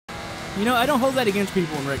You know, I don't hold that against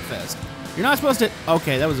people in Wreckfest. You're not supposed to...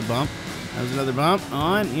 Okay, that was a bump. That was another bump.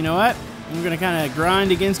 On. You know what? We're going to kind of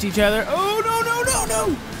grind against each other. Oh, no, no, no,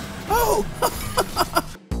 no! Oh!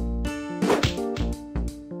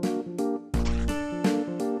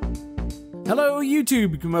 Hello,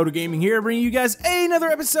 YouTube. Camodo Gaming here, bringing you guys another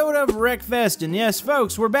episode of Wreckfest. And yes,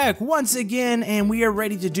 folks, we're back once again, and we are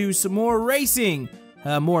ready to do some more racing.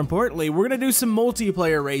 More importantly, we're going to do some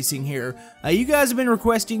multiplayer racing here. You guys have been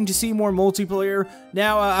requesting to see more multiplayer.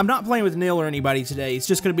 Now, I'm not playing with Neil or anybody today. It's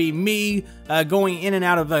just going to be me going in and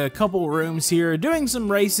out of a couple rooms here, doing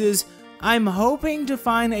some races. I'm hoping to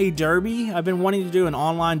find a derby. I've been wanting to do an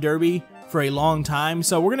online derby for a long time,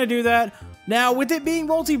 so we're going to do that. Now, with it being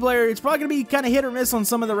multiplayer, it's probably going to be kind of hit or miss on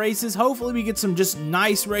some of the races. Hopefully, we get some just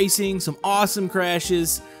nice racing, some awesome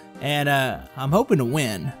crashes, and I'm hoping to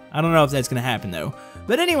win. I don't know if that's going to happen, though.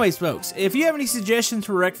 But anyways, folks, if you have any suggestions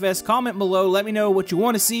for Wreckfest, comment below. Let me know what you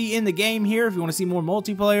want to see in the game here. If you want to see more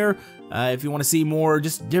multiplayer, if you want to see more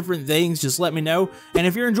just different things, just let me know. And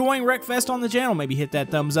if you're enjoying Wreckfest on the channel, maybe hit that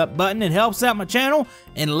thumbs up button. It helps out my channel,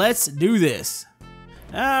 and let's do this.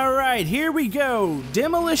 Alright, here we go.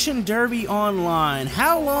 Demolition Derby Online.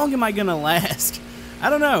 How long am I going to last? I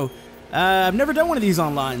don't know. I've never done one of these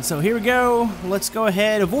online, so here we go. Let's go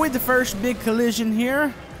ahead. Avoid the first big collision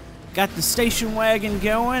here. Got the station wagon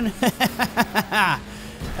going. Okay.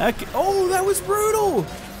 Oh, that was brutal.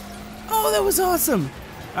 Oh, that was awesome.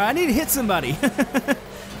 I need to hit somebody.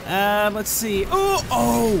 Let's see.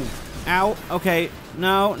 Oh, out. Okay.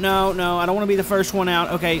 No, no, no. I don't want to be the first one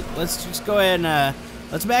out. Okay, let's just go ahead and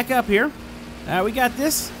let's back up here. We got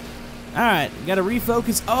this. All right, got to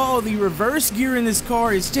refocus. Oh, the reverse gear in this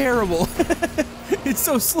car is terrible. It's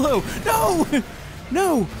so slow. No,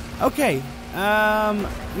 no. Okay.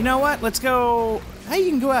 You know what? Let's go. Hey, you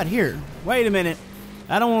can go out here. Wait a minute.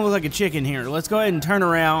 I don't want to look like a chicken here. Let's go ahead and turn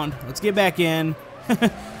around. Let's get back in.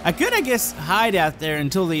 I could, I guess, hide out there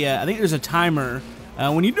until the, I think there's a timer.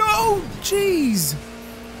 When you, oh, jeez.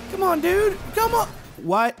 Come on, dude. Come on.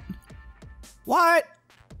 What? What?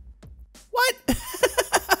 What?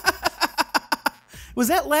 Was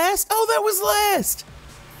that last? Oh, that was last.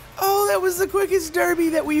 Oh, that was the quickest derby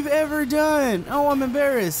that we've ever done. Oh, I'm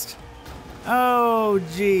embarrassed. Oh,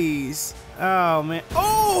 jeez. Oh, man.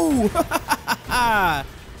 Oh!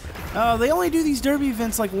 Oh, they only do these derby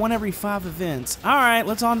events like one every 5 events. All right,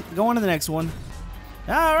 let's go on to the next one.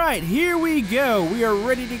 All right, here we go. We are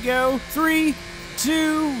ready to go. 3,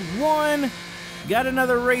 2, 1. Got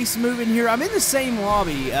another race moving here. I'm in the same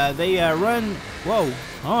lobby. They run... Whoa,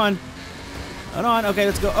 hold on. Hold on. Okay,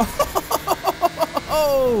 let's go.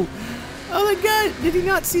 Oh, oh my God. Did he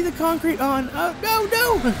not see the concrete on? Oh, no,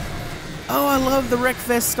 no. Oh, I love the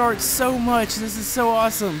Wreckfest start so much. This is so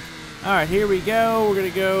awesome. All right, here we go. We're going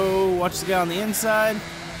to go watch the guy on the inside.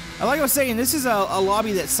 Like I was saying, this is a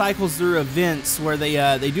lobby that cycles through events where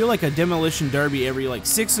they do like a demolition derby every like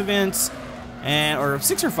 6 events, or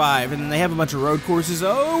 6 or 5, and then they have a bunch of road courses.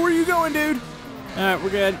 Oh, where you going, dude? All right,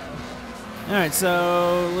 we're good. All right,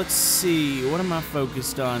 so let's see. What am I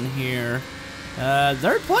focused on here?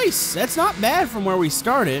 3rd place. That's not bad from where we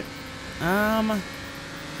started.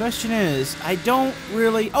 Question is, I don't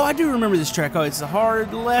really... Oh, I do remember this track. Oh, it's the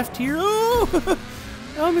hard left here. Oh,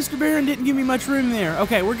 oh, Mr. Barron didn't give me much room there.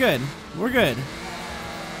 Okay, we're good. We're good.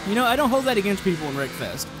 You know, I don't hold that against people in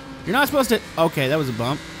Wreckfest. You're not supposed to... Okay, that was a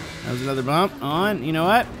bump. That was another bump. On. You know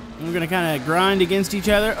what? We're going to kind of grind against each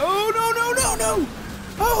other. Oh, no, no, no, no.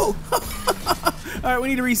 Oh. All right, we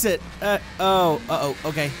need to reset.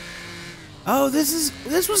 Okay. Oh,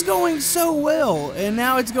 this was going so well, and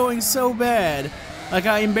now it's going so bad. Like,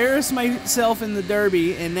 I embarrassed myself in the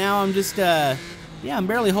derby, and now I'm just, yeah, I'm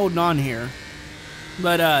barely holding on here.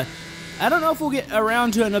 But, I don't know if we'll get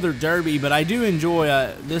around to another derby, but I do enjoy,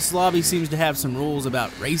 this lobby seems to have some rules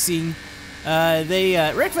about racing.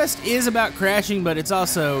 Wreckfest is about crashing, but it's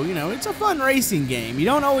also, you know, it's a fun racing game. You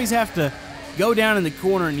don't always have to go down in the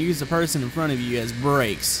corner and use the person in front of you as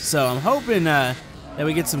brakes. So I'm hoping, that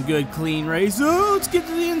we get some good, clean race. Oh, let's get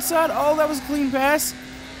to the inside. Oh, that was a clean pass.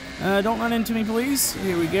 Don't run into me, please.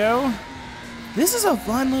 Here we go. This is a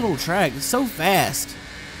fun little track. It's so fast.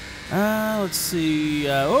 Let's see.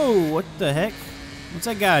 Oh, what the heck? What's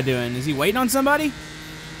that guy doing? Is he waiting on somebody?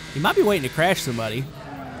 He might be waiting to crash somebody.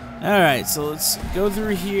 Alright, so let's go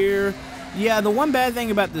through here. Yeah, the one bad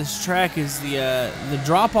thing about this track is the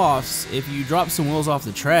drop-offs. If you drop some wheels off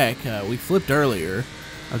the track, we flipped earlier.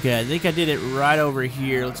 Okay, I think I did it right over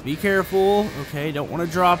here. Let's be careful. Okay, don't want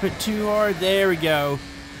to drop it too hard. There we go.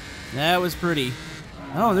 That was pretty.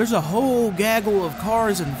 Oh, there's a whole gaggle of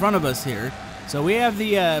cars in front of us here. So we have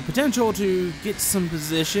the potential to get some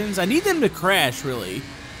positions. I need them to crash, really.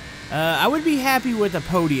 I would be happy with a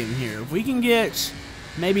podium here. If we can get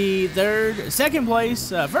maybe second place.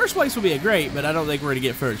 First place would be great, but I don't think we're going to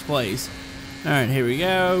get first place. All right, here we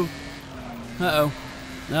go. Uh-oh.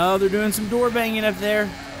 No, they're doing some door banging up there.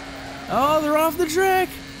 Oh, they're off the track.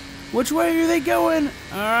 Which way are they going?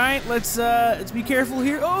 All right, let's be careful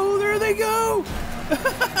here. Oh, there they go.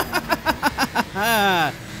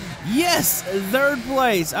 Yes, third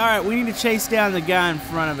place. All right, we need to chase down the guy in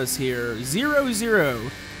front of us here. 0-0.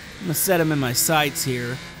 I'm gonna set him in my sights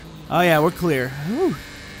here. Oh yeah, we're clear. Whew.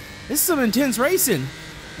 This is some intense racing.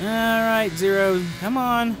 All right, 0. Come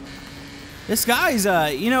on. This guy's,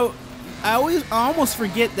 you know, I almost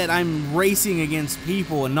forget that I'm racing against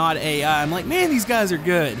people and not AI. I'm like, man, these guys are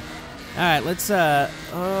good. All right, let's,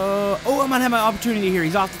 oh, I might have my opportunity here.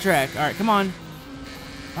 He's off the track. All right, come on.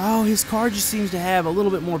 Oh, his car just seems to have a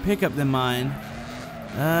little bit more pickup than mine.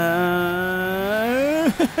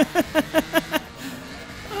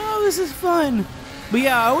 Oh, this is fun. But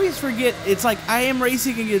yeah, I always forget, it's like I am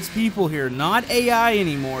racing against people here, not AI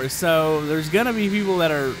anymore. So there's gonna be people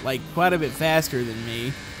that are like quite a bit faster than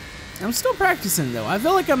me. I'm still practicing though. I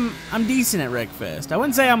feel like I'm decent at Wreckfest. I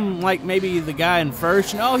wouldn't say I'm like maybe the guy in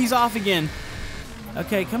first. Oh, he's off again.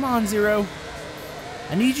 Okay, come on, 0.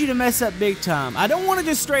 I need you to mess up big time. I don't want to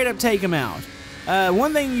just straight up take him out.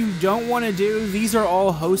 One thing you don't want to do, these are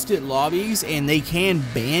all hosted lobbies and they can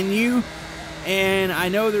ban you. And I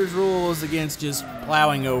know there's rules against just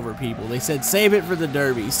plowing over people. They said save it for the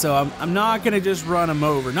derbies, so I'm not going to just run him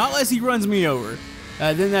over. Not unless he runs me over.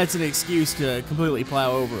 Then that's an excuse to completely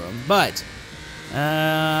plow over him. But,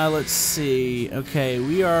 let's see. Okay,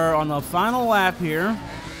 we are on the final lap here.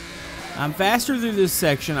 I'm faster through this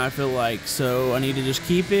section, I feel like, so I need to just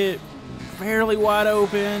keep it fairly wide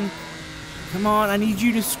open. Come on, I need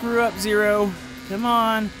you to screw up, 0. Come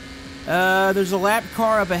on. There's a lap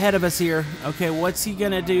car up ahead of us here. Okay, what's he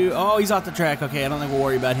gonna do? Oh, he's off the track. Okay, I don't think we'll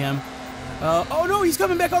worry about him. Oh no, he's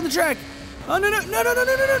coming back on the track. Oh no.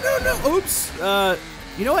 Oops.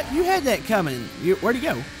 You know what? You had that coming. Where'd he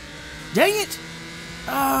go? Dang it!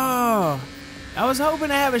 Oh, I was hoping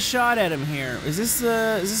to have a shot at him here. Is this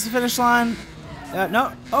the finish line?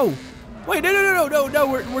 No. Oh, wait, no.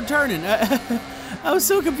 We're turning. I was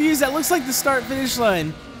so confused. That looks like the start-finish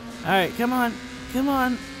line. All right, come on.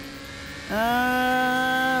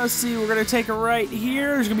 Let's see. We're gonna take a right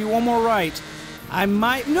here. There's gonna be one more right. I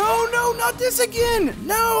might. No, not this again.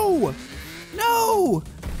 No.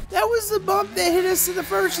 That was the bump that hit us in the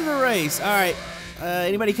first of the race. All right.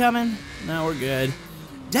 Anybody coming? No, we're good.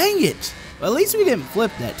 Dang it. Well, at least we didn't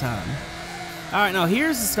flip that time. All right, now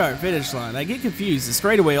here's the start-finish line. I get confused. The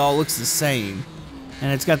straightaway all looks the same.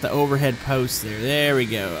 And it's got the overhead post there. There we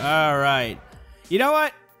go. All right. You know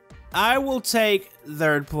what? I will take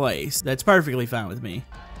third place. That's perfectly fine with me.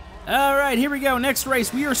 All right, here we go. Next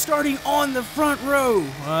race. We are starting on the front row.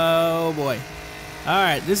 Oh, boy. All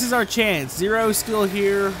right, this is our chance. 0's still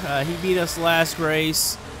here. He beat us last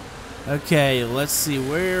race. Okay, let's see.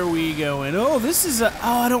 Where are we going? Oh, this is a...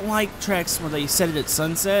 Oh, I don't like tracks where they set it at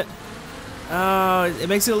sunset. Oh, it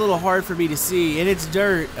makes it a little hard for me to see. And it's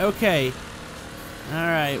dirt. Okay. All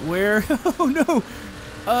right, where... Oh, no.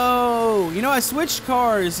 Oh, you know, I switched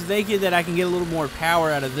cars thinking that I can get a little more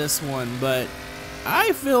power out of this one, but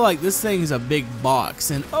I feel like this thing's a big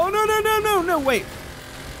box. And oh, no, wait.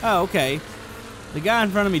 Oh, okay. The guy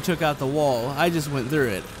in front of me took out the wall. I just went through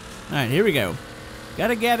it. All right, here we go.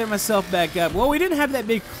 Gotta gather myself back up. Well, we didn't have that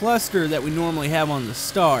big cluster that we normally have on the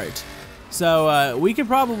start. So, we can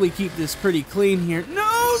probably keep this pretty clean here.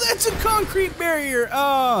 No, that's a concrete barrier.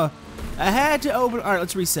 Oh, I had to open. All right,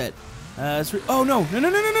 let's reset. Oh, no,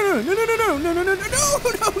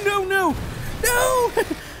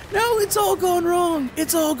 no, it's all gone wrong.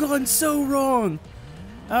 It's all gone so wrong.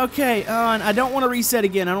 Okay, I don't want to reset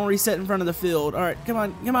again. I don't reset in front of the field. All right, come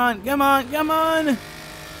on.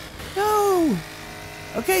 No.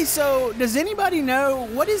 Okay, so does anybody know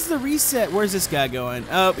what is the reset? Where's this guy going?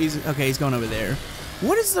 Oh, he's going over there.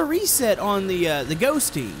 What is the reset on the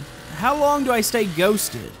ghosting? How long do I stay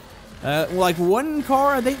ghosted? Like one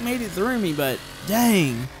car I think made it through me, but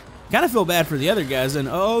dang. Kind of feel bad for the other guys. And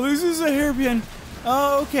oh, this is a hairpin.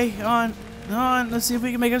 Oh, okay, on. Let's see if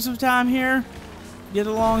we can make up some time here. Get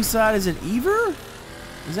alongside. Is it Ever?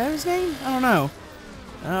 Is that his name? I don't know.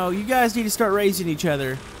 Oh, you guys need to start racing each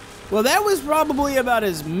other. Well, that was probably about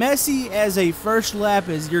as messy as a first lap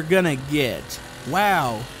as you're gonna get.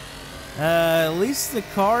 Wow. At least the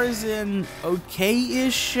car is in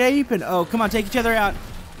okay-ish shape. And oh, come on, take each other out.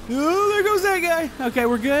 Oh, there goes that guy. Okay,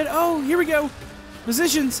 we're good. Oh, here we go.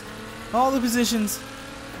 Positions. All the positions.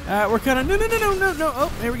 We're kind of... No.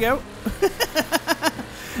 Oh, there we go.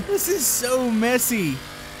 This is so messy.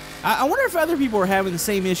 I wonder if other people are having the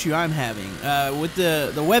same issue I'm having with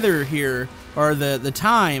the weather here, or the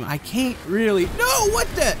time. I can't really. No, what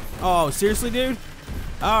the? Oh, seriously, dude?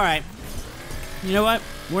 All right. You know what?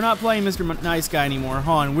 We're not playing Mr. Nice Guy anymore.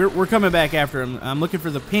 Hold on, we're coming back after him. I'm looking for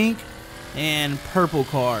the pink and purple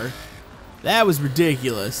car. That was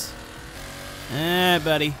ridiculous. Alright,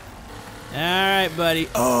 buddy. Alright, buddy.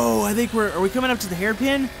 Oh, I think are we coming up to the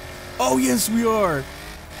hairpin? Oh, yes, we are.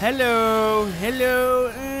 Hello.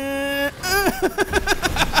 Hello.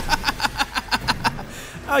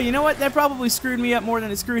 Oh, you know what? That probably screwed me up more than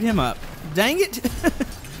it screwed him up. Dang it.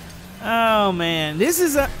 Oh, man. This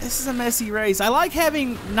is a messy race. I like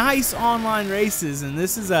having nice online races, and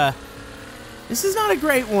this is not a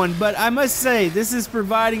great one, but I must say, this is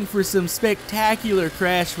providing for some spectacular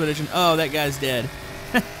crash footage. And oh, that guy's dead.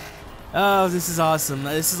 Oh, this is awesome.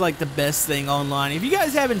 This is like the best thing online. If you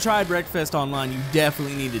guys haven't tried Wreckfest online, you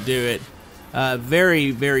definitely need to do it.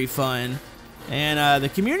 Very, very fun. And the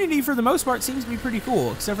community, for the most part, seems to be pretty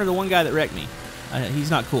cool, except for the one guy that wrecked me. He's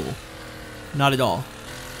not cool. Not at all.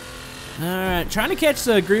 Alright, trying to catch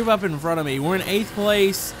the group up in front of me. We're in 8th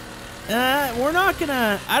place. We're not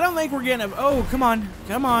gonna. I don't think we're getting. Oh, come on,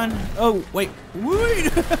 come on. Oh, wait.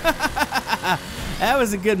 That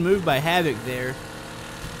was a good move by Havoc there.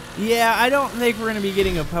 Yeah, I don't think we're gonna be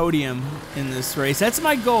getting a podium in this race. That's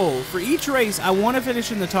my goal for each race. I want to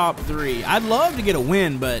finish in the top 3. I'd love to get a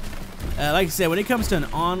win, but like I said, when it comes to an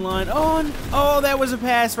online. Oh, that was a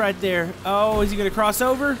pass right there. Oh, is he gonna cross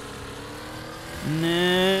over?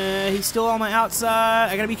 Nah, he's still on my outside.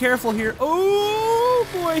 I gotta be careful here. Oh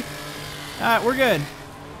boy. Alright, we're good.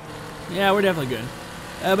 Yeah, we're definitely good.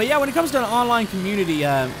 But yeah, when it comes to an online community,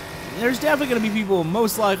 there's definitely going to be people,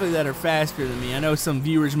 most likely, that are faster than me. I know some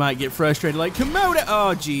viewers might get frustrated, like, Camodo!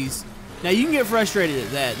 Oh, jeez. Now, you can get frustrated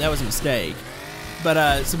at that. That was a mistake.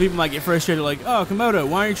 But some people might get frustrated, like, oh, Camodo,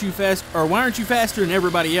 why aren't you fast? Or why aren't you faster than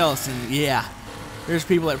everybody else? And yeah, there's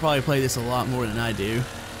people that probably play this a lot more than I do.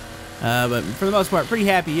 But for the most part, pretty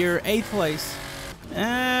happy here. 8th place.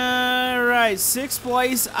 Alright, 6th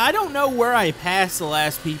place. I don't know where I passed the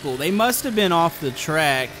last people. They must have been off the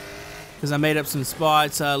track, because I made up some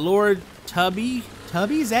spots. Lord Tubby?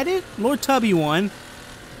 Tubby, is that it? Lord Tubby won.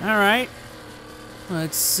 Alright.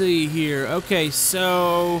 Let's see here. Okay,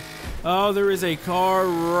 so... Oh, there is a car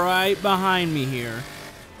right behind me here.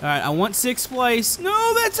 Alright, I want 6th place.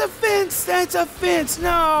 No, that's a fence! That's a fence!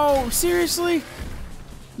 No! Seriously?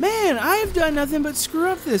 Man, I have done nothing but screw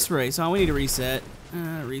up this race. Oh, we need to reset.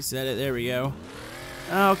 Reset it. There we go.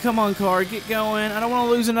 Oh, come on, car. Get going. I don't want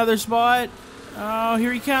to lose another spot. Oh,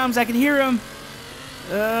 here he comes. I can hear him.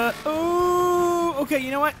 Oh, okay.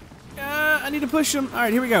 You know what? I need to push him. All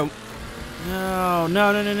right, here we go. Oh,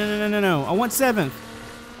 no. I want 7th.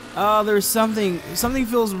 Oh, there's something. Something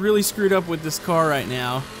feels really screwed up with this car right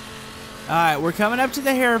now. All right, we're coming up to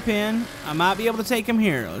the hairpin. I might be able to take him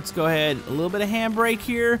here. Let's go ahead. A little bit of handbrake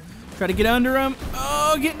here. Try to get under him.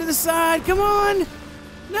 Oh, getting to the side. Come on.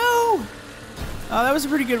 No. Oh, that was a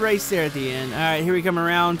pretty good race there at the end. All right, here we come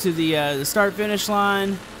around to the start-finish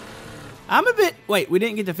line. I'm a bit... Wait, we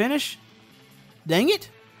didn't get to finish? Dang it.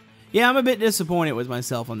 Yeah, I'm a bit disappointed with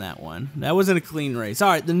myself on that one. That wasn't a clean race. All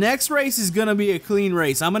right, the next race is going to be a clean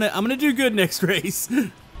race. I'm gonna do good next race.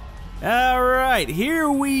 All right, here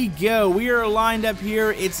we go. We are lined up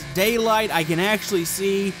here. It's daylight. I can actually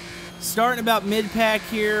see. Starting about mid-pack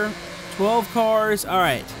here. 12 cars. All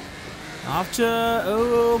right. Off to...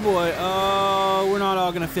 Oh, boy. Oh, we're not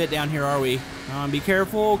all going to fit down here, are we? Be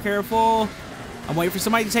careful. Careful. I'm waiting for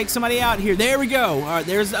somebody to take somebody out here. There we go. All right,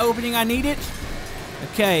 there's the opening. I need it.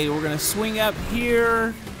 Okay, we're going to swing up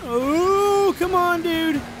here. Oh, come on,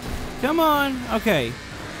 dude. Come on. Okay.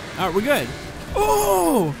 All right, we're good.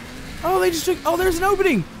 Oh! Oh, they just took... Oh, there's an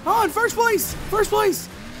opening. Oh, in first place. First place.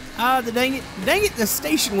 The dang it. Dang it, the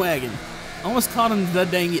station wagon. Almost called him the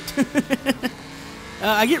dang it.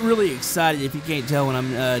 I get really excited, if you can't tell, when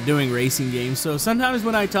I'm doing racing games. So sometimes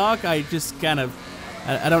when I talk, I just kind of...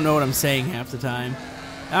 I don't know what I'm saying half the time.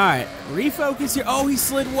 All right, refocus here. Oh, he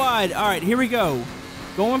slid wide. All right, here we go.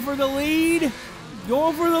 Going for the lead.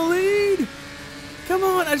 Going for the lead. Come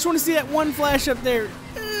on. I just want to see that one flash up there.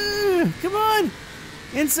 Come on.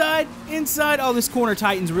 Inside. Inside. Oh, this corner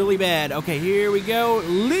tightens really bad. Okay, here we go.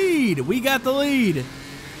 Lead. We got the lead.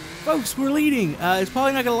 Folks, we're leading. It's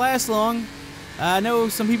probably not going to last long. I know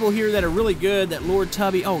some people here that are really good, that Lord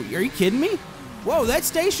Tubby. Oh, are you kidding me? Whoa, that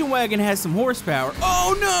station wagon has some horsepower.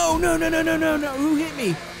 Oh, no. Who hit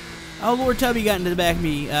me? Oh, Lord Tubby got into the back of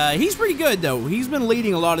me. He's pretty good, though. He's been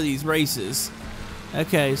leading a lot of these races.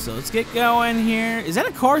 Okay, so let's get going here. Is that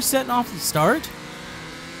a car setting off the start?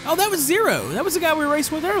 Oh, that was Zero. That was the guy we were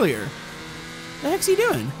racing with earlier. The heck's he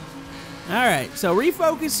doing? All right, so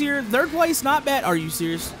refocus here. Third place, not bad. Are you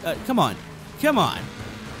serious? Come on. Come on.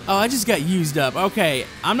 Oh, I just got used up. Okay,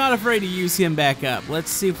 I'm not afraid to use him back up. Let's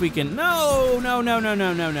see if we can... No, no, no, no,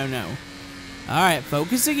 no, no, no, no. All right,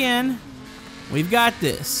 focus again. We've got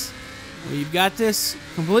this. We've got this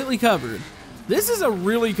completely covered. This is a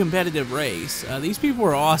really competitive race. These people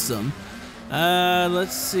are awesome.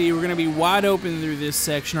 Let's see. We're going to be wide open through this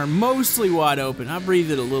section, or mostly wide open. I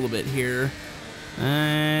breathed it a little bit here.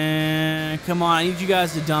 Come on, I need you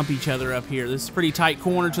guys to dump each other up here. This is a pretty tight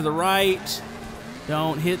corner to the right.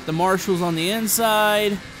 Don't hit the marshals on the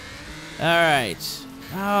inside. All right.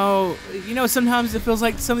 Oh, you know, sometimes it feels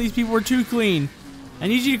like some of these people are too clean. I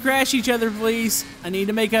need you to crash each other, please. I need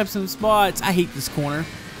to make up some spots. I hate this corner.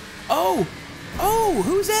 Oh, oh,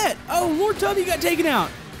 who's that? Oh, Lord Tubby got taken out.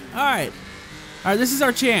 All right. All right, this is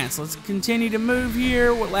our chance. Let's continue to move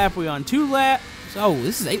here. What lap are we on? 2 laps. Oh,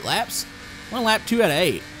 this is 8 laps. 1 lap, 2 out of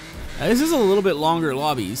 8. This is a little bit longer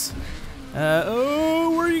lobbies.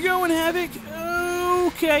 Oh, where are you going, Havoc?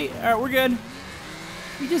 Okay, all right, we're good.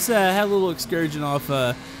 We just had a little excursion off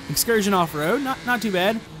road. Not too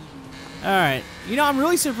bad. All right, you know, I'm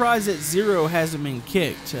really surprised that Zero hasn't been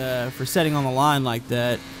kicked for setting on the line like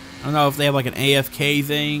that. I don't know if they have like an AFK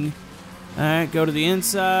thing. All right, go to the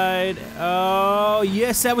inside. Oh,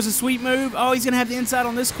 yes, that was a sweet move. Oh, he's gonna have the inside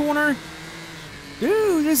on this corner.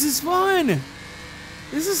 Dude, this is fun.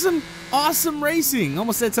 This is some awesome racing.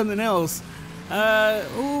 Almost said something else.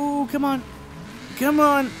 Oh, come on. Come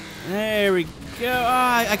on. There we go.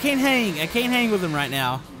 Oh, I can't hang. I can't hang with him right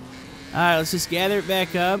now. All right, let's just gather it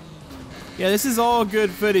back up. Yeah, this is all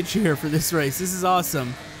good footage here for this race. This is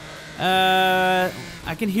awesome.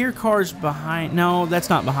 I can hear cars behind. No, that's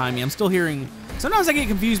not behind me. I'm still hearing. Sometimes I get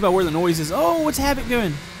confused by where the noise is. Oh, what's Havoc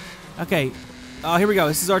doing? Okay. Oh, here we go.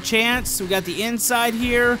 This is our chance. We got the inside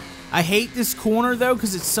here. I hate this corner, though,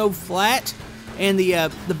 because it's so flat. And the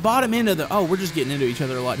bottom end of the... Oh, we're just getting into each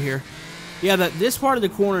other a lot here. Yeah, this part of the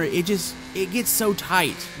corner, it gets so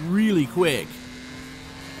tight really quick.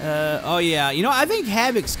 Oh, yeah. You know, I think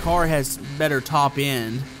Havoc's car has better top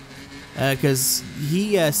end. Because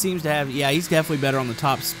he seems to have... Yeah, he's definitely better on the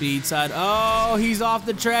top speed side. Oh, he's off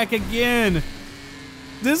the track again.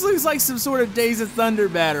 This looks like some sort of Days of Thunder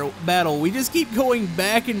battle. We just keep going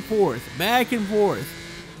back and forth. Back and forth.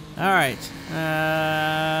 All right.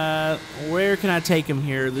 Where can I take him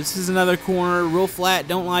here? This is another corner. Real flat.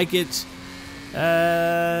 Don't like it.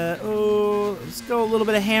 Oh, let's go a little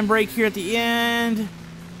bit of handbrake here at the end.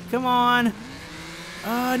 Come on. Oh,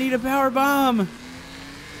 I need a power bomb.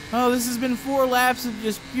 Oh, this has been 4 laps of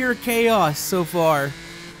just pure chaos so far.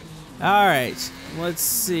 All right. Let's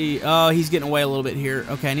see. Oh, he's getting away a little bit here.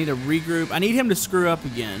 Okay, I need to regroup. I need him to screw up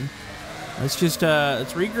again. Let's just,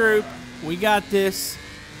 let's regroup. We got this.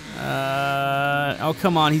 Oh,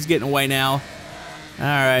 come on. He's getting away now. All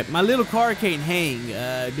right. My little car can't hang.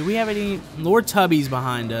 Do we have any... Lord Tubby's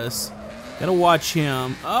behind us. Gotta watch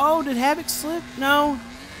him. Oh, did Havoc slip? No.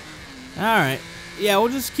 All right. Yeah, we'll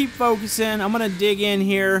just keep focusing. I'm gonna dig in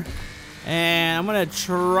here. And I'm going to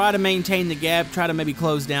try to maintain the gap, try to maybe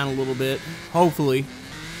close down a little bit, hopefully.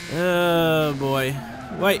 Oh, boy.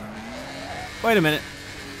 Wait a minute.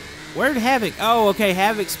 Where did Havoc? Oh, okay,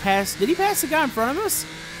 Havoc's passed. Did he pass the guy in front of us?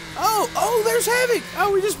 Oh, there's Havoc.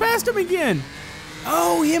 Oh, we just passed him again.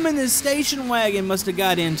 Oh, him and his station wagon must have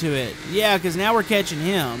got into it. Yeah, because now we're catching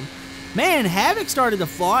him. Man, Havoc started to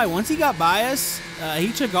fly. Once he got by us,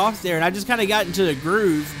 he took off there, and I just kind of got into the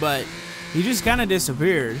groove, but he just kind of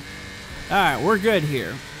disappeared. Alright, we're good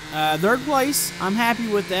here. 3rd place, I'm happy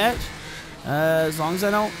with that. As long as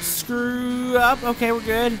I don't screw up. Okay, we're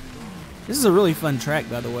good. This is a really fun track,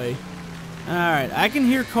 by the way. Alright, I can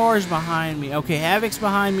hear cars behind me. Okay, Havoc's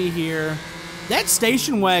behind me here. That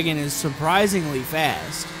station wagon is surprisingly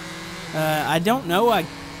fast. I don't know. I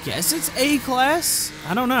guess it's A-class?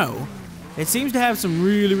 I don't know. It seems to have some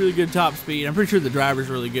really, really good top speed. I'm pretty sure the driver's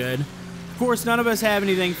really good. Of course, none of us have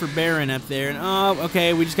anything for Baron up there. And, oh,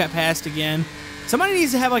 okay, we just got passed again. Somebody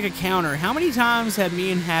needs to have, like, a counter. How many times have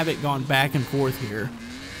me and Havoc gone back and forth here?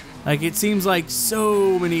 Like, it seems like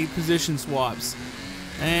so many position swaps.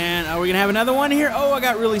 And are we going to have another one here? Oh, I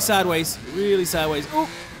got really sideways. Really sideways.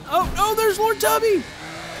 Oh, there's Lord Tubby.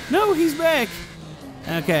 No, he's back.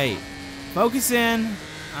 Okay, focus in.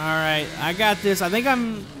 All right, I got this. I think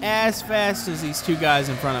I'm as fast as these 2 guys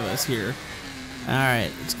in front of us here. All right,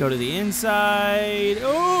 let's go to the inside.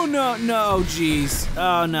 Oh, no, jeez.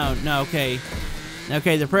 Oh, no, okay.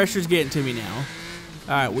 Okay, the pressure's getting to me now.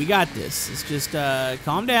 All right, we got this. Let's just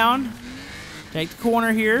calm down. Take the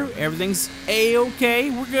corner here. Everything's A-okay.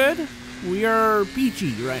 We're good. We are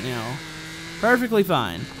peachy right now. Perfectly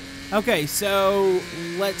fine. Okay, so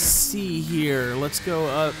let's see here. Let's go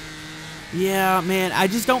up. Yeah, man, I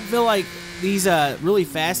just don't feel like these really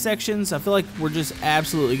fast sections, I feel like we're just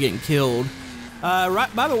absolutely getting killed. Right,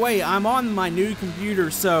 by the way, I'm on my new computer,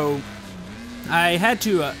 so I had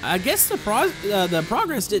to, I guess the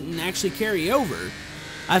progress didn't actually carry over.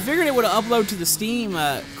 I figured it would upload to the Steam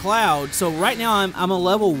cloud, so right now I'm a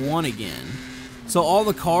level 1 again. So all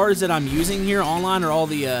the cars that I'm using here online are all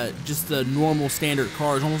the just the normal standard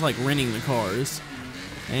cars, almost like renting the cars.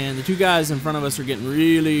 And the two guys in front of us are getting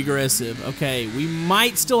really aggressive. Okay, we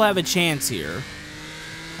might still have a chance here.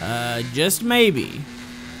 Just maybe.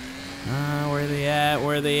 Where are they at?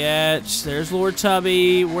 Where are they at? There's Lord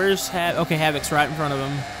Tubby. Where's okay, Havoc's right in front of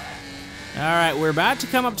him. Alright, we're about to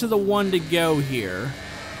come up to the one to go here.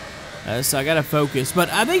 So I gotta focus. But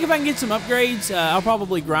I think if I can get some upgrades, I'll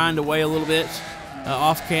probably grind away a little bit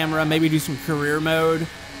off camera. Maybe do some career mode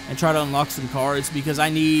and try to unlock some cards because I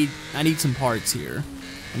need some parts here.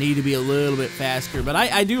 I need to be a little bit faster. But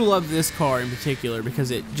I do love this car in particular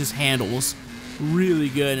because it just handles really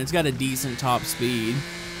good. And it's got a decent top speed.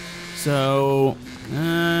 So,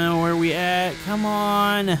 where are we at? Come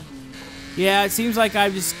on. Yeah, it seems like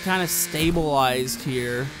I've just kind of stabilized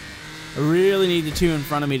here. I really need the two in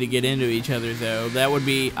front of me to get into each other, though. That would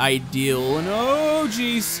be ideal. And oh,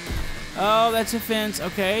 jeez. Oh, that's a fence.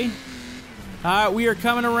 Okay. Alright, we are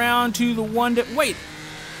coming around to the one to... Wait.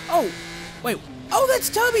 Oh, wait. Oh, that's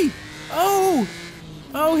Tubby. Oh.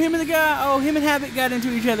 Oh, him and the guy. Oh, him and Havoc got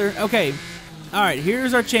into each other. Okay. Alright,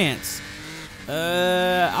 here's our chance.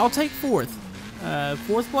 I'll take fourth.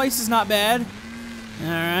 Fourth place is not bad.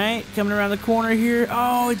 Alright, coming around the corner here.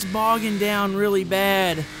 Oh, it's bogging down really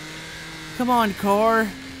bad. Come on, car.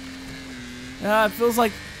 It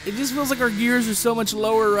just feels like our gears are so much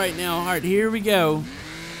lower right now. Alright, here we go.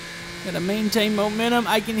 Gotta maintain momentum.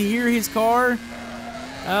 I can hear his car.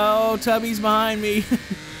 Oh, Tubby's behind me.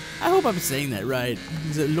 I hope I'm saying that right.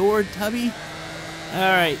 Is it Lord Tubby?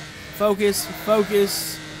 Alright, focus,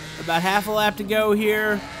 focus. About half a lap to go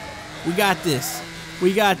here. We got this.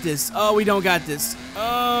 We got this. Oh, we don't got this.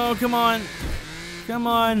 Oh, come on. Come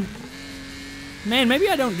on. Man, maybe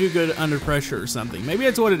I don't do good under pressure or something. Maybe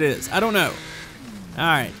that's what it is. I don't know.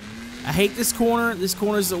 Alright. I hate this corner. This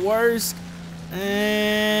corner's the worst.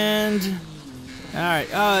 And... Alright.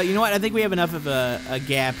 You know what? I think we have enough of a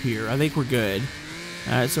gap here. I think we're good.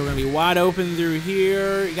 Alright, so we're going to be wide open through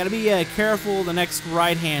here. You got to be careful the next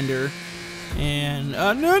right-hander. And,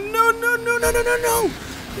 no, no, no, no, no, no, no, no!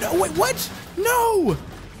 No, wait, what? No!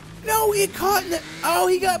 No, it caught in the... Oh,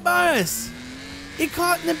 he got by us! It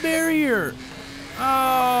caught in the barrier!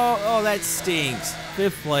 Oh, that stinks.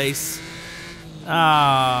 5th place.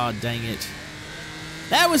 Oh, dang it.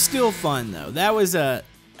 That was still fun, though. That was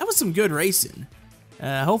some good racing.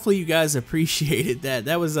 Hopefully you guys appreciated that.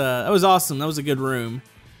 That was awesome. That was a good room.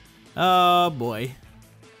 Oh, boy.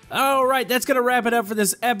 Alright, that's going to wrap it up for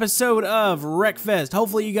this episode of Wreckfest.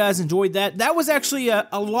 Hopefully you guys enjoyed that. That was actually a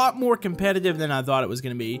lot more competitive than I thought it was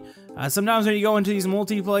going to be. Sometimes when you go into these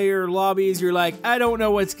multiplayer lobbies, you're like, I don't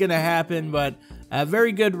know what's going to happen, but a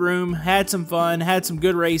very good room, had some fun, had some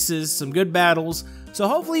good races, some good battles. So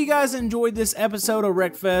hopefully you guys enjoyed this episode of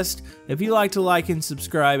Wreckfest. If you like to like and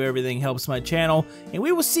subscribe, everything helps my channel. And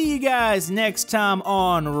we will see you guys next time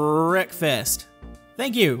on Wreckfest.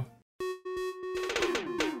 Thank you.